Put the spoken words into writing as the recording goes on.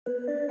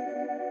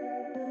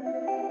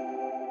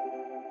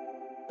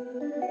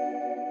What's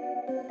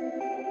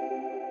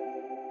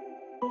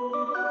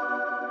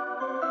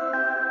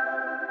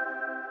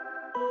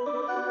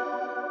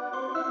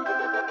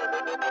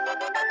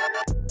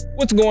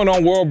going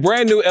on, world?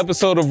 Brand new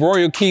episode of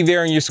Royal Key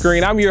there on your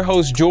screen. I'm your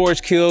host,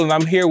 George Kill, and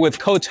I'm here with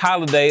Coach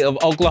Holiday of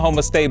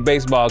Oklahoma State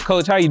Baseball.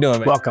 Coach, how you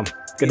doing, man? Welcome.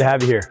 Good to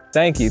have you here.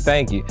 Thank you,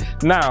 thank you.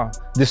 Now,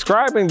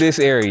 describing this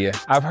area,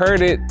 I've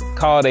heard it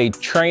called a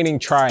training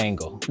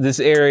triangle. This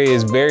area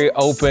is very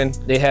open.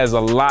 It has a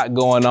lot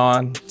going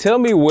on. Tell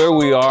me where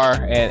we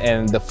are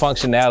and the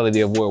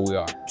functionality of where we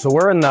are. So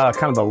we're in the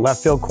kind of the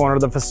left field corner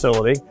of the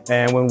facility.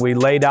 And when we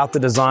laid out the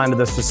design of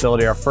this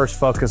facility, our first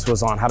focus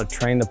was on how to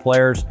train the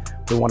players.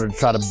 We wanted to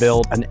try to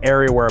build an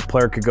area where a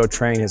player could go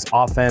train his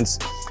offense,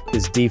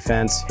 his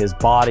defense, his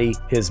body,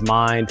 his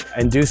mind,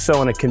 and do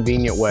so in a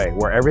convenient way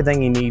where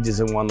everything he needs is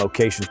in one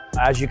location.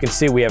 As you can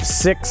see, we have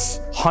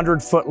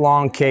 600-foot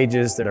long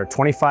cages that are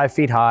 25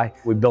 feet high.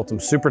 We built them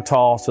super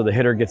tall so the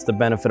hitter gets the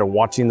benefit of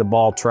watching the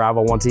ball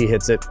travel once he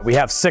hits it. We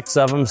have 6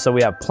 of them, so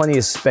we have plenty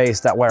of space.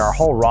 That way our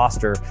whole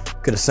roster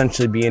could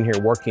essentially be in here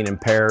working in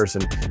pairs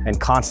and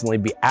constantly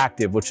be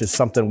active, which is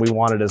something we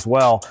wanted as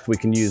well. We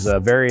can use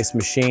various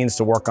machines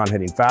to work on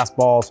hitting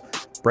fastballs,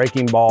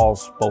 breaking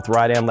balls, both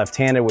right and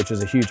left-handed, which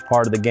is a huge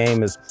part of the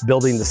game, is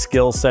building the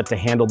skill set to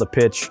handle the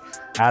pitch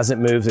as it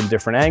moves in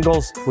different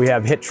angles. We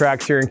have hit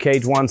tracks here in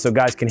cage 1 so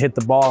guys can hit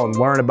the ball and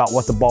learn about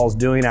what the ball's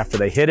doing after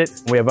they hit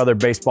it. We have other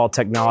baseball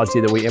technology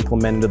that we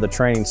implement into the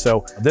training.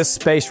 So this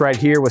space right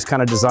here was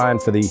kind of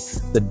designed for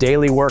the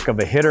daily work of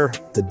a hitter,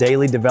 the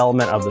daily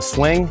development of the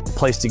swing, a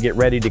place to get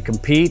ready to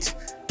compete,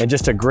 and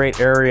just a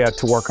great area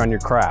to work on your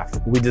craft.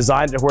 We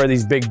designed it where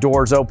these big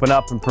doors open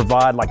up and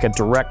provide like a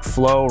direct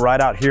flow right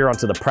out here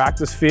onto the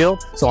practice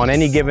field. So on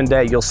any given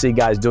day, you'll see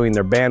guys doing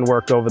their band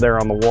work over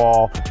there on the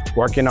wall,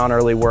 working on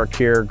early work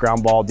here,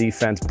 ground ball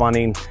defense,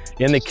 bunting,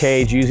 in the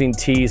cage, using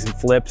tees and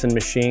flips and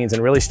machines,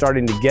 and really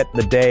starting to get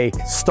the day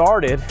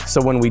started. So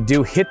when we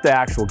do hit the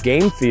actual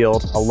game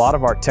field, a lot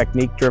of our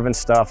technique-driven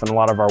stuff and a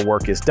lot of our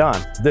work is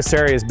done. This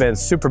area has been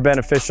super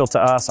beneficial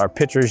to us. Our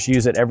pitchers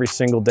use it every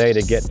single day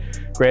to get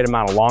great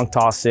amount of long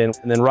toss in.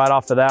 And then right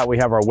off of that, we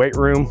have our weight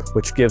room,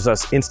 which gives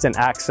us instant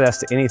access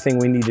to anything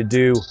we need to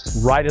do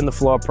right in the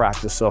flow of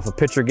practice. So if a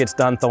pitcher gets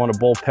done throwing a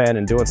bullpen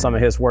and doing some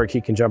of his work,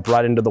 he can jump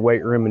right into the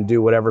weight room and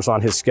do whatever's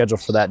on his schedule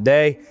for that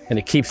day, and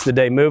it keeps the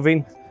day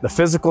moving. The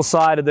physical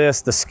side of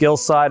this, the skill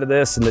side of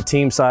this, and the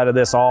team side of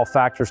this all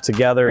factors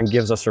together and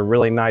gives us a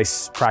really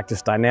nice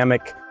practice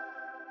dynamic.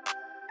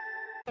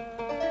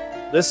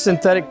 This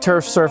synthetic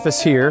turf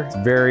surface here is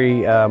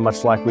very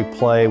much like we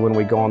play when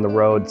we go on the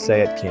road,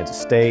 say at Kansas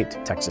State,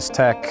 Texas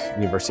Tech,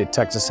 University of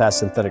Texas has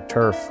synthetic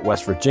turf,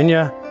 West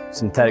Virginia,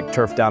 synthetic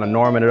turf down in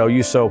Norman at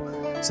OU.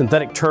 So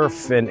synthetic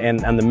turf and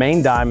the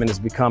main diamond has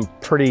become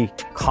pretty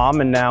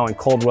common now in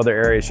cold weather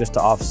areas just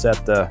to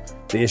offset the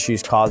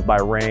issues caused by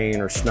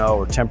rain or snow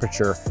or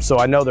temperature. So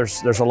I know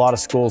there's a lot of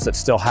schools that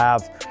still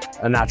have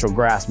a natural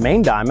grass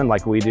main diamond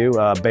like we do,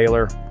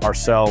 Baylor,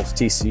 ourselves,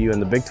 TCU,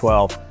 and the Big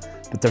 12.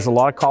 But there's a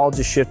lot of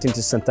colleges shifting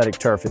to synthetic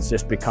turf. It's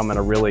just becoming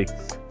a really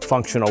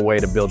functional way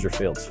to build your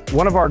fields.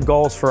 One of our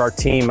goals for our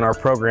team and our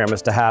program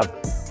is to have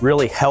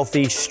really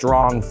healthy,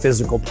 strong,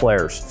 physical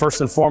players. First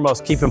and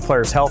foremost, keeping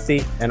players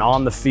healthy and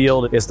on the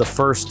field is the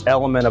first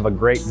element of a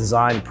great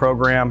design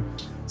program.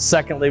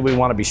 Secondly, we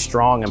want to be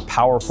strong and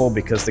powerful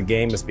because the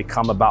game has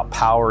become about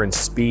power and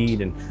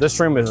speed. And this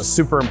room is a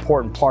super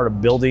important part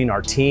of building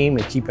our team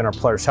and keeping our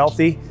players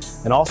healthy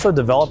and also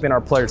developing our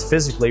players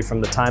physically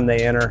from the time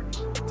they enter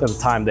to the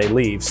time they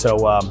leave. So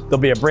there'll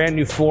be a brand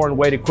new floor and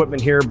weight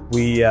equipment here.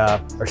 We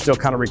are still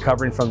kind of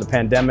recovering from the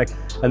pandemic.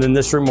 And then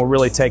this room will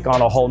really take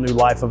on a whole new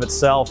life of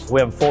itself. We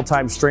have a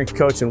full-time strength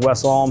coach in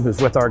Wes Alm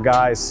who's with our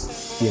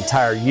guys the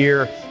entire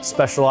year,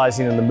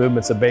 specializing in the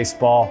movements of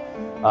baseball.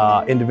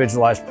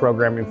 Individualized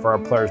programming for our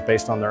players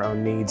based on their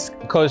own needs.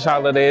 Coach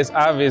Holiday, it's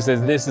obvious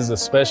that this is a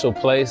special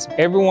place.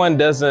 Everyone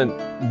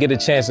doesn't get a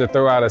chance to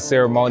throw out a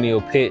ceremonial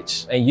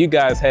pitch, and you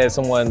guys had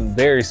someone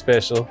very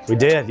special. We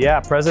did, yeah.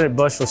 President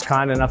Bush was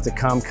kind enough to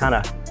come kind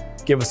of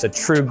give us a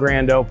true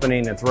grand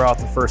opening and throw out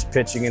the first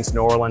pitch against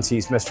New Orleans.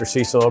 He's Mr.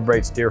 Cecil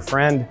Obrate's dear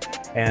friend,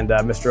 and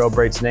Mr.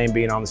 Obrate's name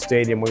being on the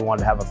stadium, we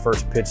wanted to have a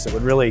first pitch that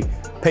would really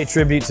pay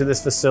tribute to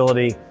this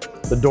facility.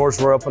 The doors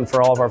were open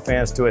for all of our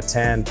fans to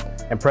attend,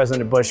 and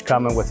President Bush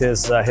coming with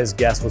his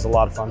guests was a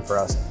lot of fun for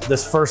us.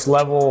 This first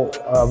level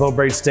of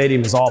Obrate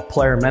Stadium is all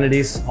player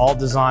amenities, all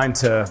designed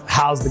to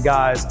house the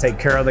guys, take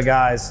care of the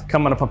guys.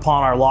 Coming up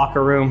upon our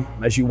locker room,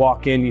 as you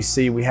walk in, you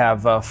see we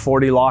have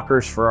 40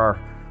 lockers for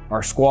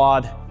our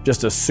squad.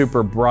 Just a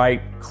super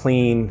bright,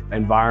 clean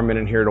environment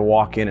in here to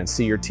walk in and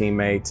see your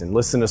teammates and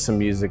listen to some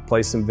music,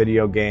 play some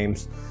video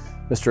games.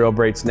 Mr.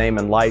 Obrate's name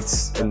and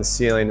lights in the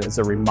ceiling is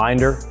a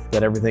reminder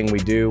that everything we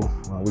do,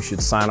 we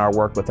should sign our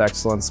work with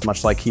excellence,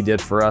 much like he did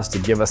for us to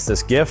give us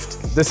this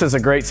gift. This is a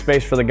great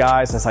space for the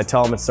guys. As I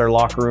tell them, it's their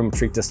locker room.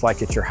 Treat this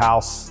like it's your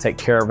house. Take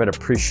care of it,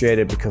 appreciate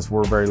it, because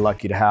we're very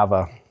lucky to have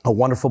a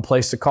wonderful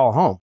place to call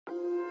home.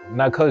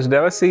 Now, Coach, did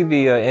I see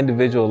the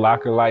individual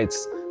locker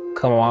lights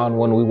come on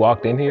when we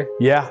walked in here?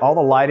 Yeah, all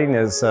the lighting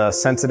is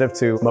sensitive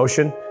to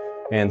motion.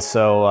 And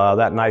so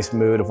that nice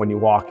mood of when you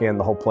walk in,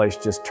 the whole place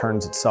just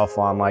turns itself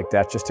on like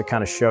that, just to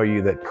kind of show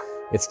you that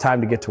it's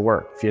time to get to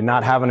work. If you're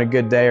not having a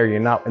good day or you're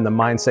not in the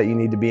mindset you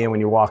need to be in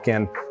when you walk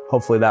in,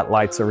 hopefully that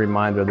light's a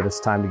reminder that it's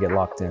time to get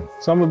locked in.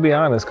 So I'm gonna be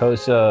honest,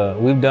 Coach,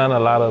 we've done a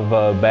lot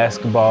of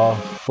basketball,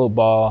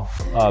 football,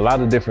 a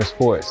lot of different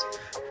sports.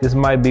 This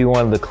might be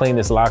one of the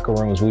cleanest locker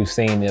rooms we've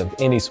seen of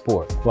any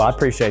sport. Well, I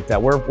appreciate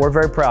that. We're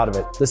very proud of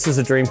it. This is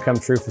a dream come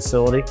true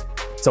facility.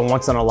 It's a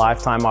once in a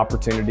lifetime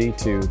opportunity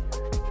to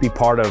be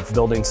part of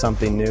building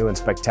something new and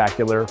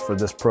spectacular for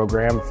this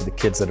program, for the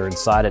kids that are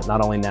inside it,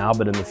 not only now,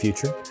 but in the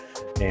future.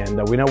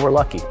 And we know we're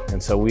lucky.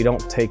 And so we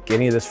don't take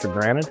any of this for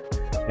granted.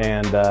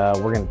 And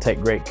we're going to take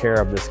great care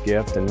of this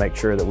gift and make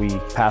sure that we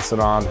pass it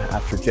on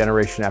after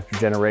generation,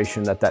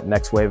 that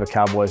next wave of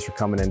Cowboys are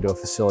coming into a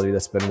facility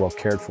that's been well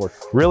cared for.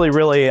 Really,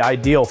 really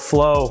ideal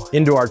flow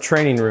into our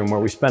training room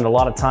where we spend a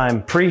lot of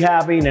time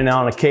prehabbing and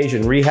on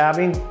occasion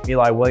rehabbing.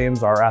 Eli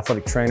Williams, our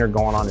athletic trainer,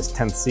 going on his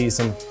 10th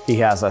season. He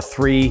has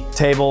 3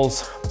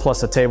 tables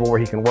plus a table where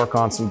he can work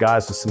on some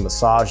guys with some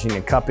massaging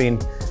and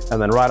cupping.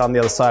 And then right on the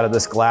other side of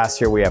this glass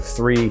here, we have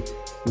 3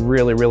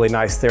 really, really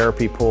nice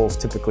therapy pools.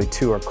 Typically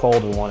 2 are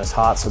cold and 1 is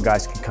hot, so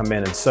guys can come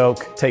in and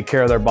soak, take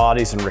care of their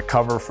bodies and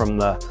recover from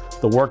the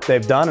work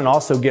they've done, and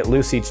also get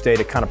loose each day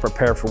to kind of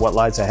prepare for what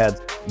lies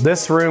ahead.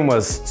 This room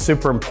was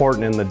super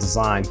important in the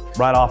design.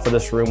 Right off of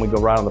this room, we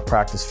go right on the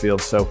practice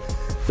field. So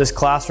this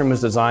classroom is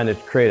designed to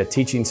create a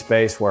teaching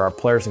space where our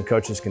players and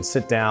coaches can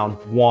sit down,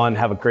 1,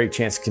 have a great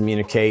chance to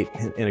communicate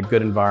in a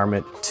good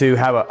environment, 2,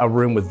 have a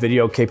room with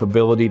video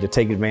capability to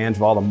take advantage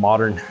of all the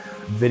modern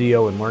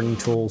video and learning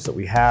tools that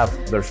we have.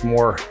 There's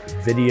more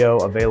video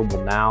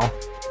available now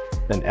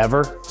than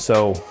ever.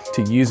 So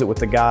to use it with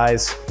the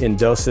guys in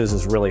doses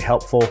is really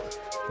helpful.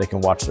 They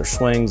can watch their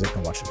swings, they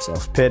can watch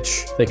themselves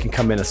pitch, they can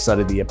come in and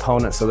study the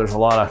opponent. So there's a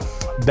lot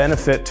of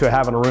benefit to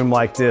having a room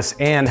like this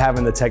and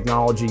having the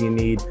technology you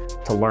need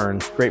to learn.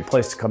 It's a great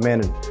place to come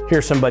in and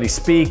hear somebody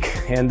speak,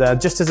 and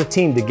just as a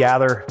team to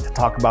gather to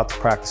talk about the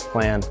practice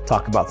plan,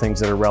 talk about things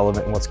that are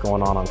relevant and what's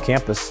going on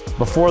campus.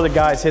 Before the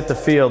guys hit the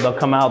field, they'll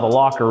come out of the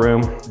locker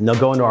room and they'll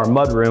go into our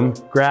mud room,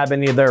 grab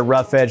any of their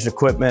rough-edged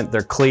equipment,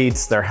 their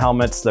cleats, their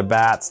helmets, their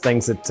bats,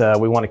 things that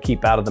we want to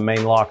keep out of the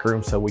main locker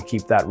room, so we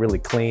keep that really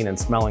clean and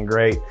smelling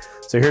great.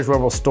 So here's where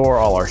we'll store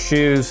all our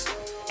shoes,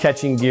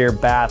 catching gear,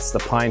 bats, the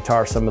pine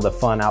tar, some of the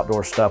fun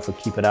outdoor stuff, we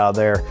keep it out of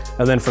there.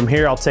 And then from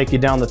here, I'll take you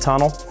down the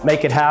tunnel.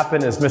 Make it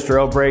happen is Mr.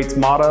 O'Brait's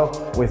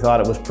motto. We thought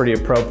it was pretty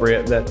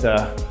appropriate that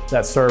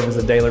that serve as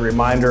a daily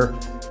reminder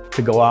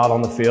to go out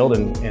on the field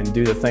and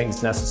do the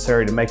things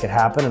necessary to make it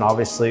happen. And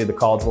obviously the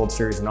College World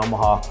Series in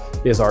Omaha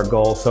is our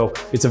goal. So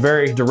it's a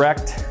very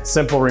direct,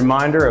 simple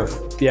reminder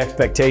of the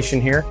expectation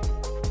here.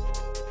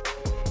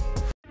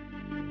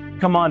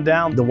 Come on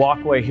down the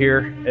walkway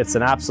here. It's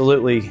an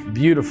absolutely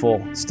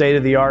beautiful,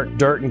 state-of-the-art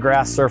dirt and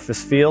grass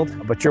surface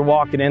field, but you're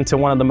walking into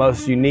one of the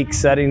most unique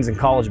settings in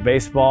college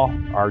baseball.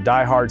 Our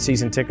diehard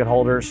season ticket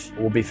holders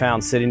will be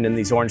found sitting in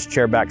these orange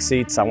chairback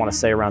seats. I want to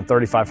say around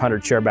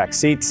 3,500 chairback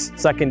seats.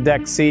 Second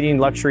deck seating,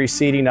 luxury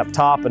seating up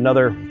top,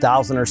 another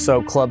 1,000 or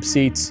so club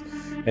seats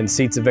and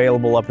seats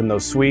available up in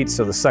those suites.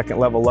 So the second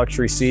level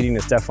luxury seating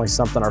is definitely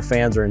something our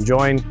fans are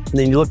enjoying. And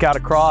then you look out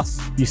across,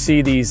 you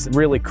see these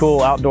really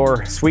cool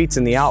outdoor suites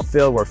in the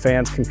outfield where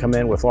fans can come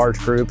in with large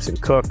groups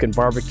and cook and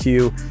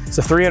barbecue. It's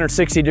a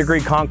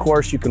 360-degree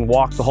concourse. You can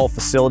walk the whole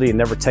facility and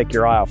never take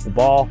your eye off the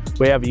ball.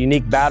 We have a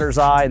unique batter's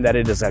eye in that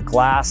it is a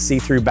glass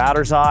see-through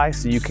batter's eye.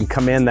 So you can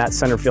come in that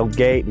center field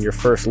gate and your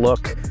first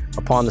look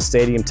upon the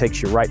stadium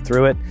takes you right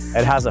through it.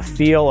 It has a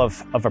feel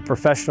of a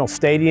professional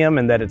stadium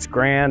and that it's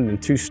grand and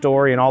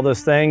 2-story and all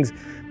those things,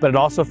 but it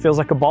also feels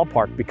like a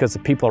ballpark because the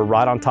people are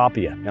right on top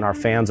of you and our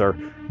fans are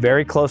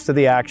very close to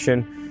the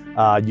action.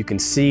 You can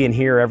see and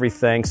hear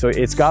everything, so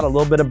it's got a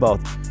little bit of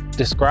both.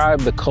 Describe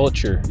the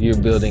culture you're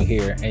building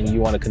here and you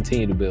want to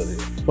continue to build it.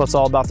 Well, it's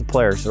all about the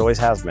players. It always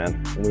has been.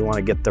 And we want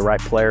to get the right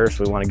players.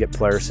 We want to get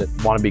players that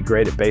want to be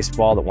great at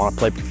baseball, that want to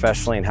play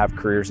professionally and have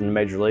careers in the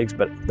major leagues.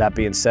 But that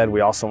being said, we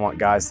also want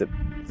guys that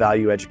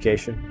value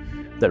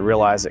education, that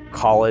realize that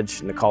college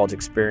and the college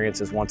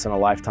experience is once in a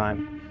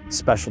lifetime,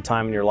 special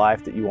time in your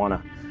life that you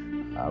want to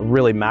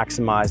really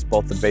maximize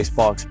both the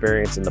baseball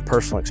experience and the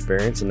personal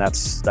experience. And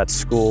that's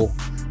school,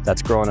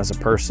 that's growing as a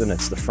person,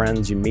 it's the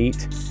friends you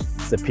meet,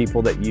 it's the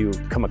people that you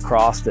come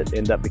across that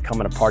end up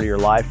becoming a part of your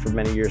life for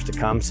many years to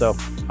come. So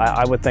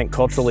I would think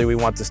culturally we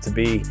want this to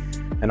be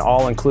an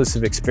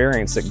all-inclusive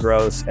experience that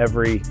grows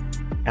every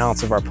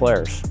ounce of our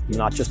players,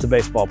 not just a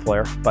baseball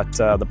player, but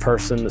the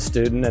person, the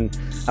student. And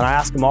I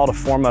ask them all to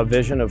form a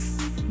vision of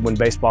when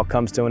baseball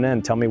comes to an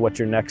end, tell me what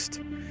your next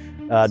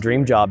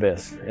dream job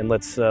is, and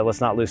let's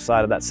not lose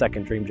sight of that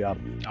second dream job.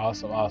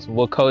 Awesome, awesome.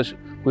 Well, Coach,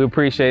 we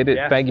appreciate it.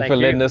 Yeah, thank you for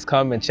letting us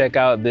come and check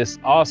out this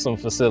awesome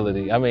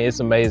facility. I mean,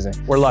 it's amazing.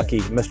 We're lucky.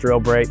 Mr.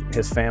 O'Brait,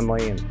 his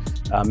family,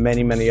 and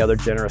many other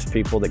generous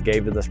people that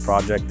gave to this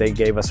project. They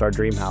gave us our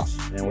dream house,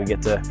 and we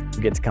get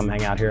to come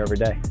hang out here every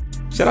day.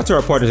 Shout out to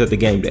our partners at The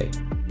Game Day.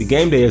 The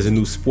Game Day is a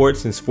new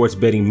sports and sports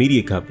betting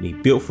media company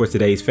built for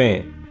today's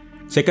fan.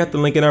 Check out the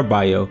link in our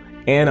bio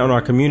and on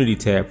our community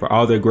tab for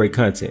all their great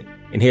content.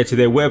 And head to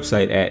their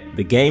website at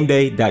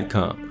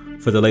thegameday.com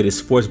for the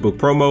latest sportsbook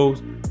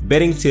promos,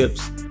 betting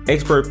tips,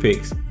 expert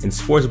picks, and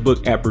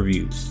sportsbook app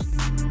reviews.